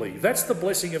authentically. That's the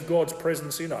blessing of God's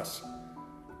presence in us.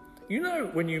 You know,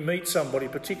 when you meet somebody,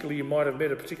 particularly you might have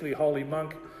met a particularly holy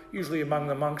monk, usually among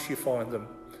the monks you find them,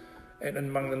 and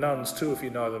among the nuns too if you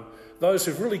know them, those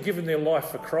who've really given their life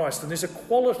for Christ, and there's a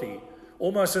quality,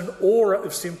 almost an aura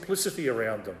of simplicity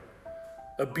around them,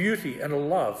 a beauty and a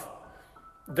love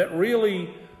that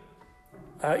really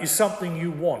is something you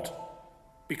want,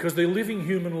 because they're living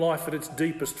human life at its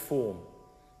deepest form.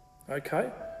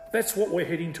 Okay? That's what we're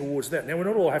heading towards that. Now, we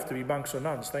don't all have to be monks or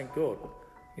nuns, thank God.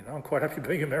 You know, I'm quite happy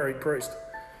being a married priest.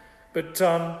 But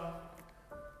I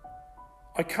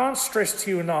can't stress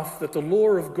to you enough that the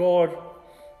law of God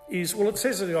is, well, it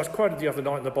says, I quoted the other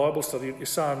night in the Bible study,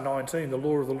 Psalm 19, the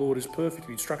law of the Lord is perfect,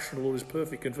 the instruction of the Lord is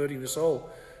perfect, converting the soul.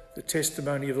 The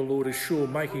testimony of the Lord is sure,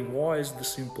 making wise the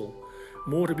simple.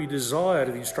 More to be desired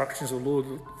are the instructions of the Lord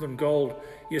than gold,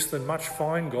 yes, than much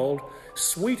fine gold,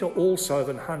 sweeter also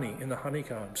than honey in the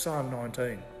honeycomb. Psalm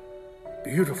 19.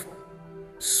 Beautiful,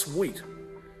 sweet.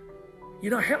 You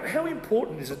know, how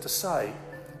important is it to say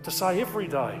every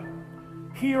day,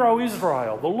 Hear, O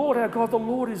Israel, the Lord our God, the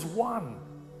Lord is one.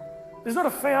 There's not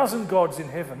 1,000 gods in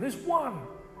heaven, there's one.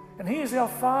 And He is our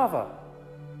Father.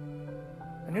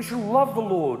 And you shall love the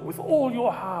Lord with all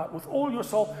your heart, with all your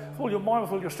soul, with all your mind,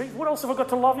 with all your strength. What else have I got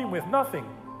to love Him with? Nothing.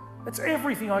 That's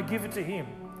everything. I give it to Him.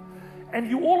 And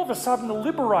you all of a sudden are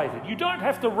liberated. You don't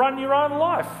have to run your own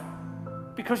life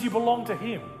because you belong to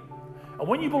Him. And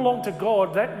when you belong to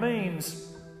God, that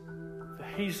means the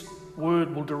his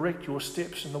word will direct your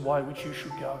steps in the way which you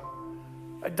should go.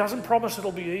 It doesn't promise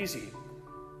it'll be easy,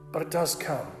 but it does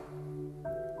come.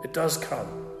 It does come.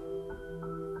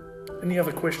 Any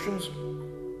other questions?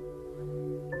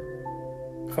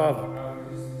 Father.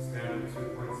 Just down 2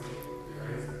 points that you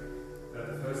raised. That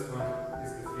the first one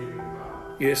is the feeling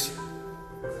part. Yes.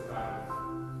 Because like a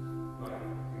lot of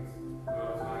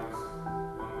times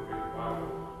one will read the Bible,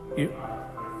 Yep. I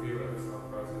don't feel it, so I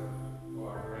pray, or I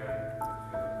pray, I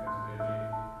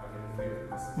didn't feel it,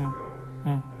 that's the goal.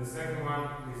 And the second one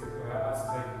is about us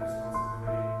taking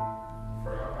responsibility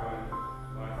for our own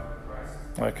life in Christ.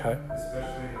 Okay.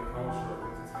 Especially in the culture of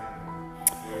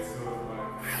entertainment, where it's sort of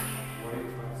like,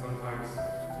 sometimes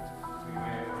we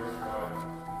may approach God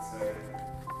and say,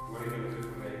 what are you going to do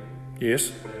for me?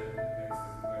 Yes. And then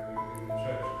like we in the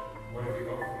church, what have you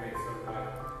got for me? So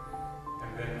like,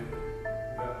 and then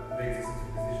that leads us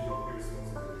into a position of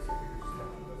irresponsibility. So we can just have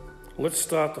to Let's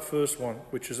start the first one,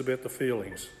 which is about the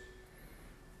feelings.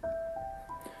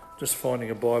 Just finding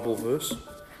a Bible verse.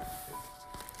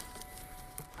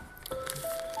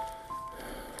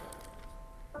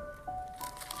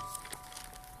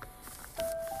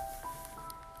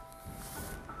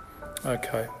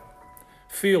 Okay.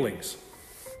 Feelings.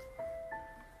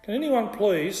 Can anyone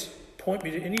please point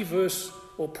me to any verse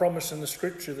or promise in the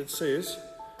scripture that says,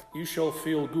 you shall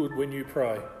feel good when you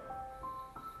pray?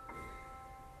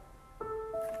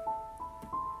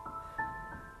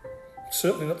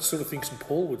 Certainly not the sort of thing St.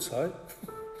 Paul would say.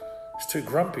 He's too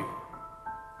grumpy.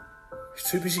 He's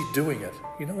too busy doing it.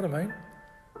 You know what I mean?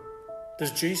 Does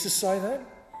Jesus say that?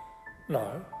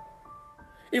 No.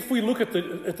 If we look at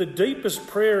the deepest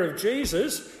prayer of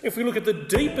Jesus,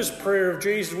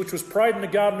 which was prayed in the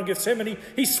Garden of Gethsemane,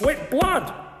 he sweat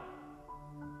blood.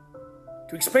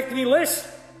 Do you expect any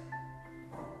less?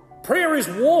 Prayer is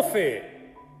warfare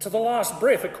to the last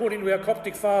breath, according to our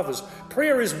Coptic fathers.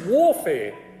 Prayer is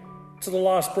warfare to the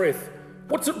last breath.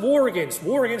 What's it war against?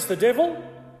 War against the devil?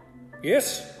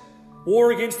 Yes.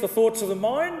 War against the thoughts of the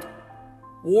mind?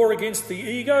 War against the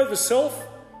ego, the self?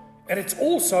 And it's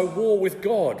also war with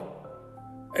God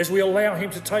as we allow him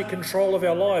to take control of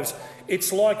our lives.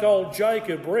 It's like old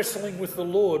Jacob wrestling with the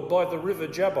Lord by the river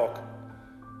Jabbok.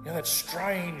 You know, that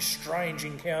strange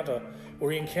encounter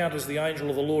where he encounters the angel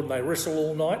of the Lord and they wrestle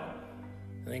all night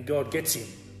and then God gets him.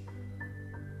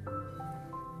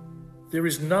 There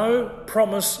is no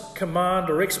promise, command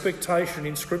or expectation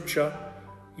in Scripture,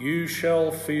 you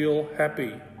shall feel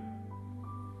happy.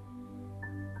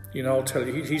 You know, I'll tell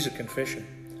you, here's a confession.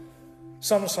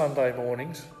 Some Sunday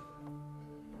mornings,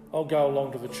 I'll go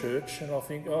along to the church and I'll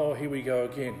think, oh, here we go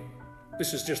again.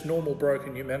 This is just normal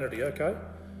broken humanity, okay?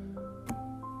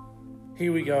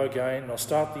 Here we go again. And I'll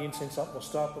start the incense up and I'll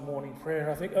start the morning prayer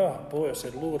and I think, oh boy, I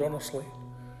said, Lord, honestly,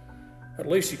 at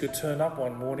least you could turn up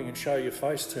one morning and show your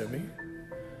face to me.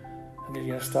 And then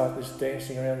you're going to start this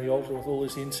dancing around the altar with all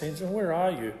this incense. And where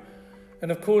are you? And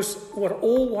of course, what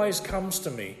always comes to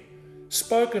me,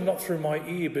 spoken not through my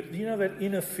ear, but you know that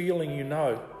inner feeling, you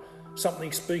know,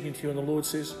 something speaking to you and the Lord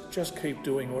says, just keep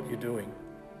doing what you're doing.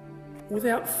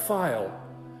 Without fail.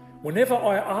 Whenever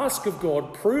I ask of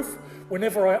God proof,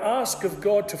 whenever I ask of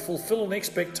God to fulfill an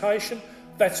expectation,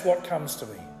 that's what comes to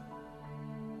me.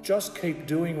 Just keep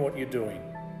doing what you're doing.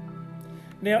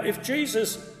 Now, if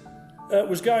Jesus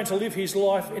was going to live his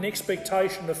life in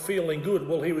expectation of feeling good,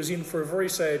 well, he was in for a very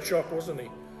sad shock, wasn't he?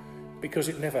 Because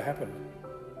it never happened.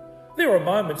 There are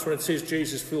moments when it says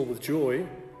Jesus filled with joy.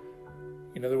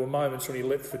 You know, there were moments when he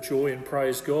leapt for joy and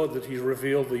praised God that he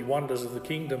revealed the wonders of the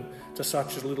kingdom to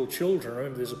such as little children.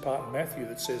 Remember, there's a part in Matthew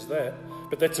that says that,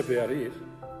 but that's about it.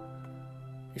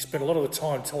 He spent a lot of the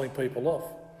time telling people off,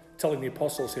 telling the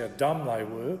apostles how dumb they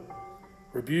were,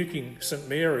 rebuking St.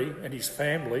 Mary and his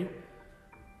family.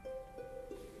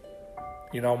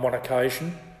 You know, on one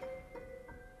occasion,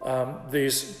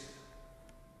 there's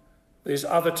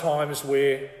other times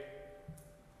where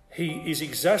he is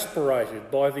exasperated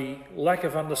by the lack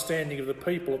of understanding of the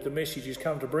people of the message he's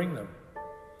come to bring them.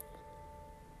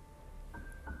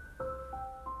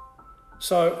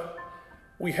 So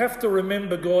we have to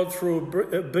remember God through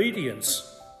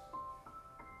obedience.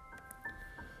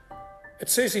 It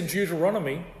says in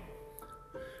Deuteronomy,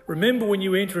 remember when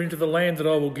you enter into the land that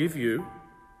I will give you,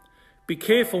 be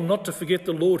careful not to forget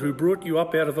the Lord who brought you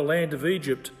up out of the land of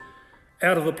Egypt,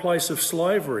 out of the place of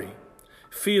slavery.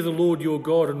 Fear the Lord your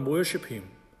God and worship him.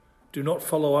 Do not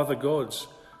follow other gods,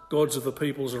 gods of the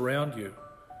peoples around you.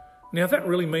 Now that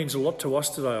really means a lot to us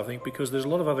today, I think, because there's a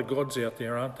lot of other gods out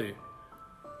there, aren't there?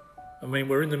 I mean,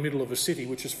 we're in the middle of a city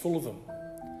which is full of them.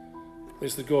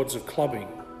 There's the gods of clubbing.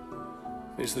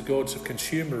 There's the gods of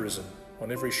consumerism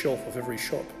on every shelf of every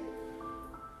shop.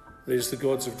 There's the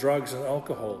gods of drugs and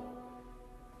alcohol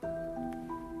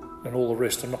and all the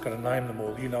rest. I'm not going to name them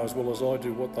all. You know as well as I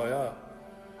do what they are.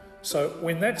 So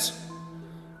when that's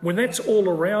all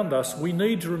around us, we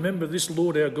need to remember this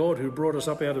Lord our God who brought us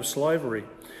up out of slavery.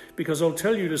 Because I'll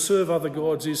tell you, to serve other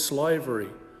gods is slavery.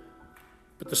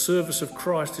 But the service of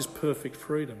Christ is perfect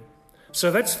freedom. So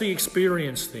that's the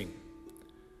experience thing.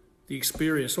 The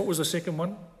experience. What was the second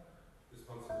one?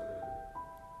 Responsibility.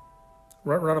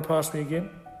 Run it past me again.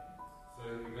 So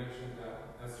you mentioned that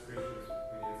as Christians,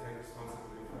 we need to take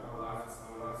responsibility for our life and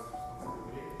someone else's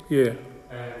responsibility. Yeah.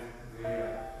 And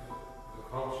the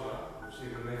culture, which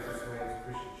even makes its way into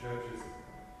Christian churches,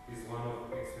 is one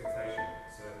of expectation.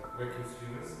 So we're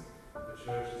consumers, the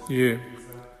church is the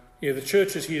producer. Yeah, the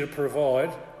church is here to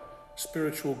provide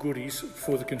spiritual goodies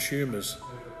for the consumers. So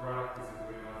if the product isn't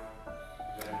good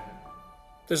enough,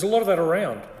 then There's a lot of that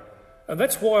around. And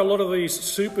that's why a lot of these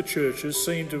super churches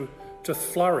seem to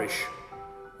flourish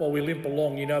while we limp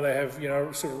along. You know, they have,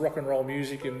 sort of rock and roll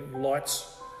music and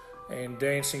lights and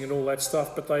dancing and all that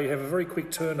stuff, but they have a very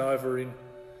quick turnover in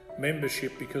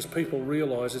membership because people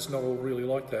realise it's not all really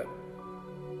like that.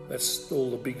 That's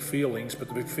all the big feelings, but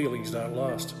the big feelings don't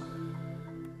last.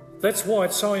 That's why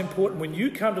it's so important when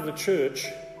you come to the church,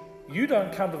 you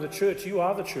don't come to the church, you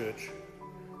are the church.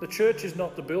 The church is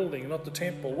not the building, not the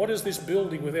temple. What is this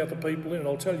building without the people in it?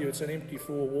 I'll tell you, it's an empty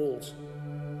four walls.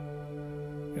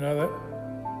 You know that?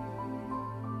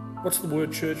 What's the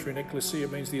word church in ecclesia?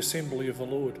 It means the assembly of the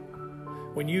Lord.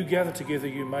 When you gather together,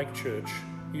 you make church.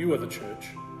 You are the church.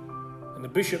 And the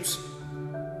bishops,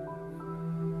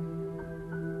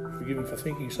 forgive him for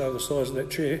thinking so, the size of that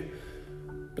chair,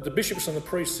 but the bishops and the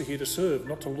priests are here to serve,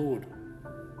 not to lord.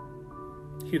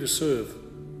 Here to serve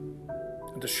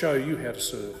and to show you how to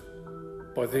serve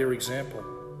by their example.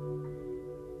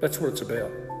 That's what it's about.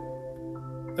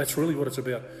 That's really what it's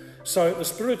about. So the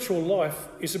spiritual life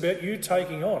is about you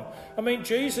taking on. I mean,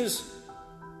 Jesus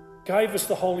gave us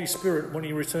the Holy Spirit when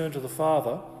he returned to the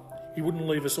Father. He wouldn't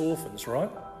leave us orphans, right?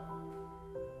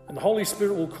 And the Holy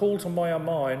Spirit will call to my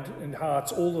mind and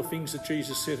hearts all the things that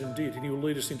Jesus said and did, and he will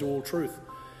lead us into all truth.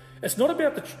 It's not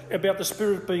about the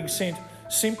Spirit being sent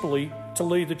simply to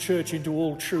lead the church into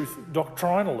all truth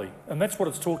doctrinally. And that's what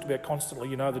it's talked about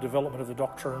constantly, the development of the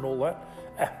doctrine and all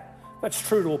that. That's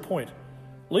true to a point.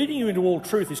 Leading you into all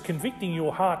truth is convicting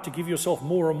your heart to give yourself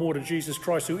more and more to Jesus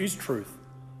Christ, who is truth.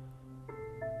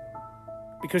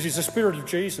 Because he's the Spirit of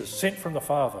Jesus, sent from the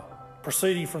Father,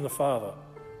 proceeding from the Father,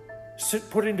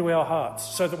 put into our hearts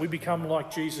so that we become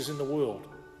like Jesus in the world.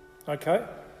 Okay?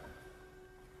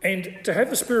 And to have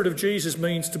the Spirit of Jesus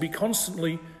means to be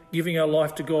constantly giving our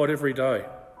life to God every day.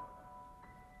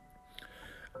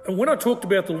 And when I talked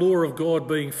about the law of God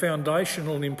being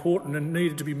foundational and important and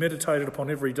needed to be meditated upon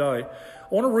every day,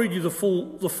 I want to read you the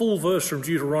full verse from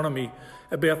Deuteronomy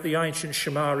about the ancient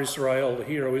Shema Israel, the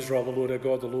Hear, O Israel, the Lord our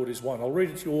God, the Lord is one. I'll read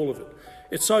it to you all of it.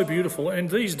 It's so beautiful. And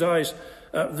these days,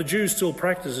 the Jews still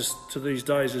practice this to these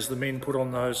days as the men put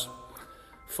on those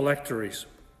phylacteries.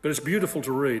 But it's beautiful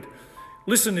to read.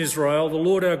 Listen, Israel, the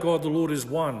Lord our God, the Lord is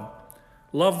one.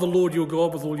 Love the Lord your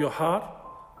God with all your heart,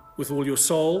 with all your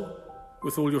soul,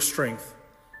 with all your strength.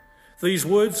 These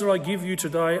words that I give you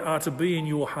today are to be in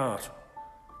your heart.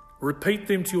 Repeat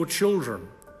them to your children.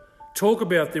 Talk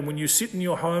about them when you sit in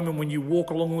your home and when you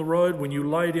walk along the road, when you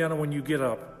lay down and when you get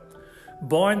up.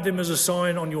 Bind them as a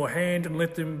sign on your hand and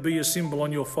let them be a symbol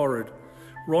on your forehead.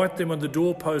 Write them on the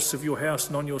doorposts of your house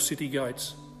and on your city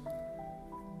gates.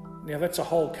 Now that's a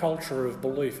whole culture of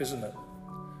belief, isn't it?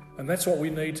 And that's what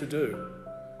we need to do.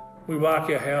 We mark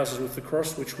our houses with the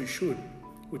cross, which we should,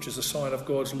 which is a sign of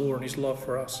God's law and his love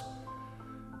for us.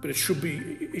 But it should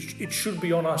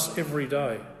be on us every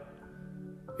day.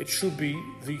 It should be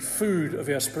the food of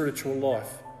our spiritual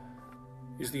life,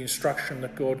 is the instruction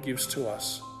that God gives to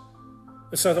us.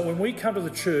 And so that when we come to the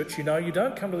church, you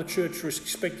don't come to the church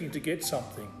expecting to get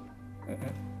something.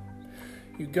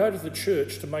 You go to the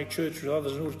church to make church with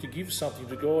others in order to give something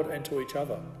to God and to each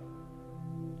other.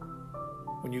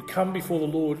 When you come before the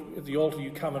Lord at the altar,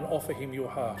 you come and offer him your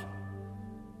heart.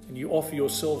 And you offer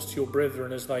yourselves to your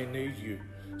brethren as they need you,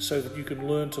 so that you can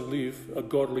learn to live a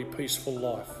godly, peaceful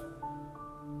life.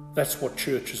 That's what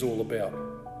church is all about.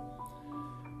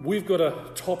 We've got a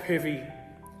top-heavy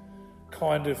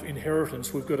kind of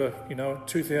inheritance. We've got a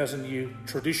 2,000-year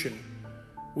tradition,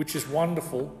 which is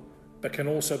wonderful, but can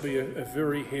also be a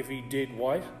very heavy, dead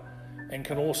weight, and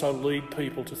can also lead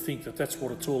people to think that that's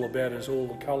what it's all about, is all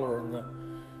the colour and the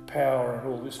power and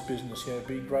all this business,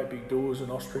 great big doors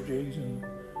and ostrich eggs and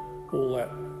all that.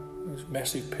 These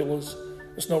massive pillars.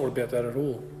 It's not about that at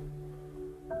all.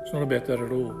 It's not about that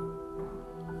at all.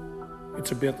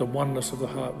 It's about the oneness of the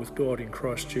heart with God in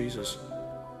Christ Jesus.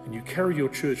 And you carry your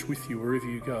church with you wherever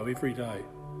you go every day.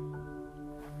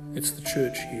 It's the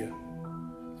church here.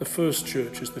 The first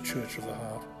church is the church of the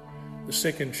heart. The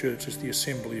second church is the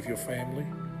assembly of your family.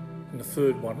 And the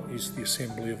third one is the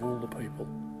assembly of all the people.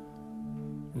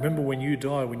 Remember, when you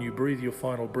die, when you breathe your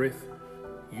final breath,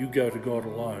 you go to God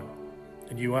alone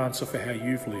and you answer for how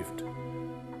you've lived.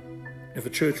 Now, the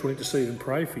church will intercede and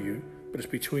pray for you, but it's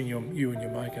between you and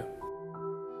your Maker.